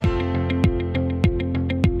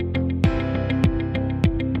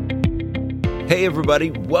Hey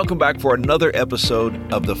everybody, welcome back for another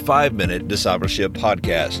episode of the 5-Minute Discipleship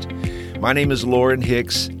Podcast. My name is Lauren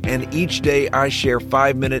Hicks, and each day I share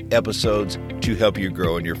 5-minute episodes to help you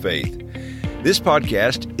grow in your faith. This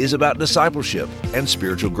podcast is about discipleship and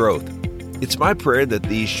spiritual growth. It's my prayer that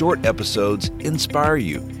these short episodes inspire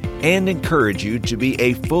you and encourage you to be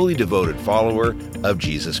a fully devoted follower of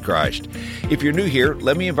Jesus Christ. If you're new here,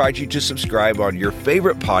 let me invite you to subscribe on your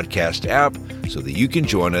favorite podcast app so that you can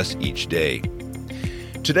join us each day.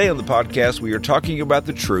 Today on the podcast, we are talking about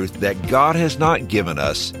the truth that God has not given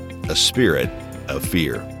us a spirit of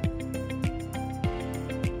fear.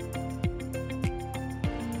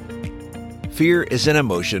 Fear is an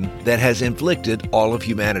emotion that has inflicted all of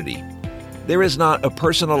humanity. There is not a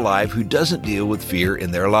person alive who doesn't deal with fear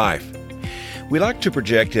in their life. We like to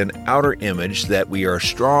project an outer image that we are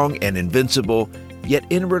strong and invincible, yet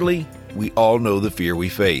inwardly, we all know the fear we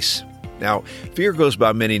face. Now, fear goes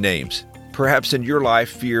by many names. Perhaps in your life,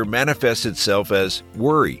 fear manifests itself as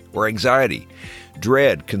worry or anxiety,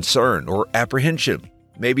 dread, concern, or apprehension.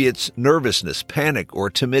 Maybe it's nervousness, panic, or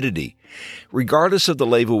timidity. Regardless of the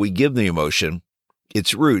label we give the emotion,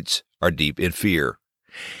 its roots are deep in fear.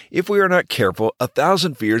 If we are not careful,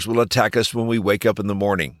 1,000 fears will attack us when we wake up in the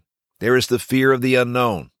morning. There is the fear of the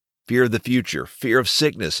unknown, fear of the future, fear of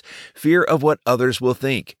sickness, fear of what others will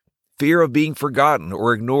think, fear of being forgotten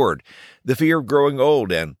or ignored, the fear of growing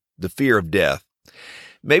old, and the fear of death.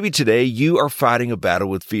 Maybe today you are fighting a battle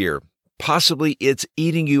with fear. Possibly it's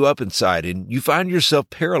eating you up inside and you find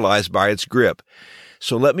yourself paralyzed by its grip.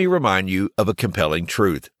 So let me remind you of a compelling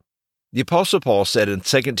truth. The Apostle Paul said in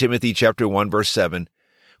 2 Timothy chapter 1, verse 7,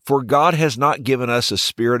 "For God has not given us a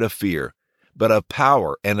spirit of fear, but of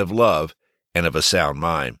power and of love and of a sound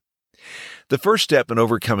mind." The first step in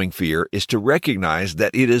overcoming fear is to recognize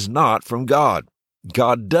that it is not from God.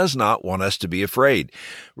 God does not want us to be afraid.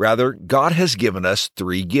 Rather, God has given us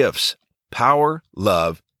 3 gifts: power,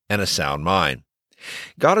 love, and a sound mind.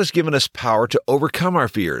 God has given us power to overcome our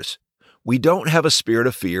fears. We don't have a spirit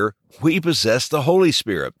of fear. We possess the Holy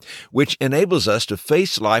Spirit, which enables us to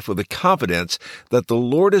face life with the confidence that the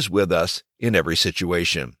Lord is with us in every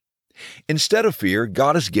situation. Instead of fear,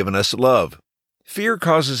 God has given us love. Fear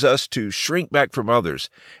causes us to shrink back from others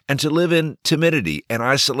and to live in timidity and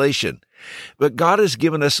isolation. But God has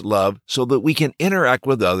given us love so that we can interact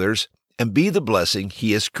with others and be the blessing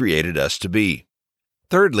He has created us to be.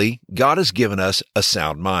 Thirdly, God has given us a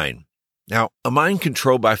sound mind. Now, a mind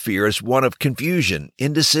controlled by fear is one of confusion,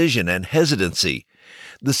 indecision, and hesitancy.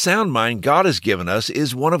 The sound mind God has given us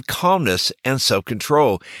is one of calmness and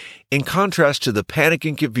self-control, in contrast to the panic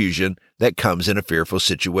and confusion that comes in a fearful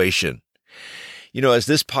situation. You know, as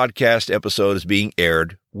this podcast episode is being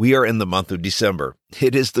aired, we are in the month of December.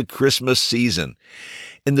 It is the Christmas season.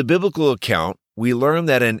 In the biblical account, we learn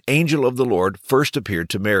that an angel of the Lord first appeared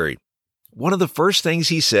to Mary. One of the first things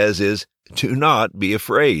he says is, "Do not be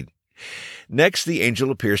afraid." Next, the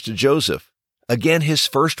angel appears to Joseph. Again, his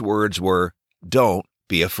first words were, "Don't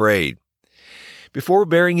be afraid." Before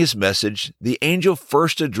bearing his message, the angel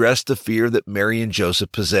first addressed the fear that Mary and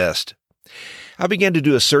Joseph possessed. I began to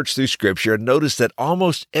do a search through Scripture and noticed that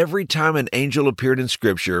almost every time an angel appeared in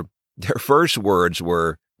Scripture, their first words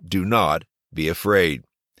were, "Do not be afraid."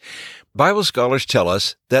 Bible scholars tell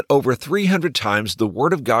us that over 300 times the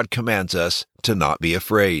Word of God commands us to not be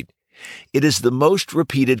afraid. It is the most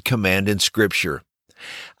repeated command in Scripture.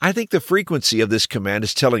 I think the frequency of this command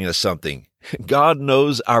is telling us something. God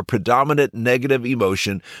knows our predominant negative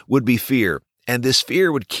emotion would be fear, and this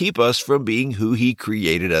fear would keep us from being who He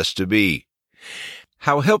created us to be.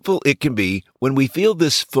 How helpful it can be when we feel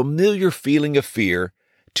this familiar feeling of fear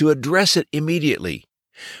to address it immediately.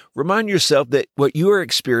 Remind yourself that what you are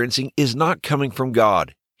experiencing is not coming from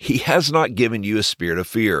God. He has not given you a spirit of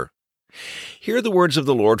fear. Hear the words of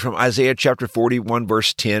the Lord from Isaiah chapter 41,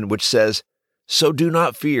 verse 10, which says, "So do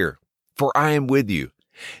not fear, for I am with you.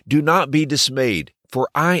 Do not be dismayed, for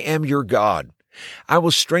I am your God. I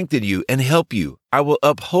will strengthen you and help you. I will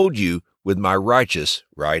uphold you with my righteous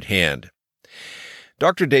right hand."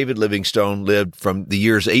 Dr. David Livingstone lived from the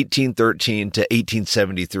years 1813 to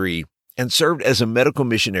 1873 and served as a medical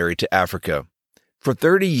missionary to Africa. For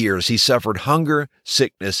 30 years, he suffered hunger,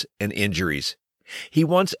 sickness, and injuries. He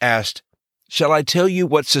once asked, "Shall I tell you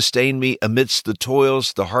what sustained me amidst the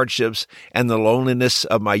toils, the hardships, and the loneliness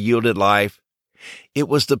of my yielded life? It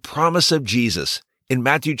was the promise of Jesus in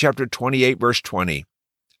Matthew chapter 28, verse 20.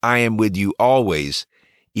 I am with you always,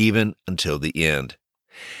 even until the end."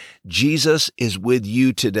 Jesus is with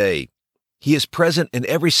you today. He is present in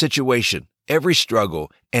every situation, every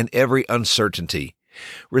struggle, and every uncertainty.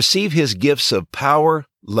 Receive His gifts of power,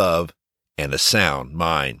 love, and a sound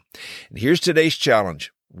mind. And here's today's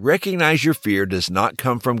challenge. Recognize your fear does not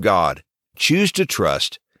come from God. Choose to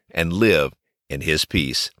trust and live in His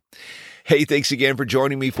peace. Hey, thanks again for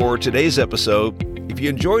joining me for today's episode. If you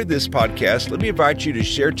enjoyed this podcast, let me invite you to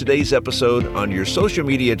share today's episode on your social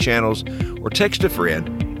media channels or text a friend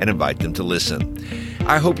and invite them to listen.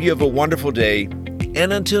 I hope you have a wonderful day,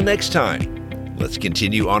 and until next time, let's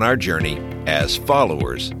continue on our journey as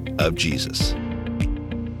followers of Jesus.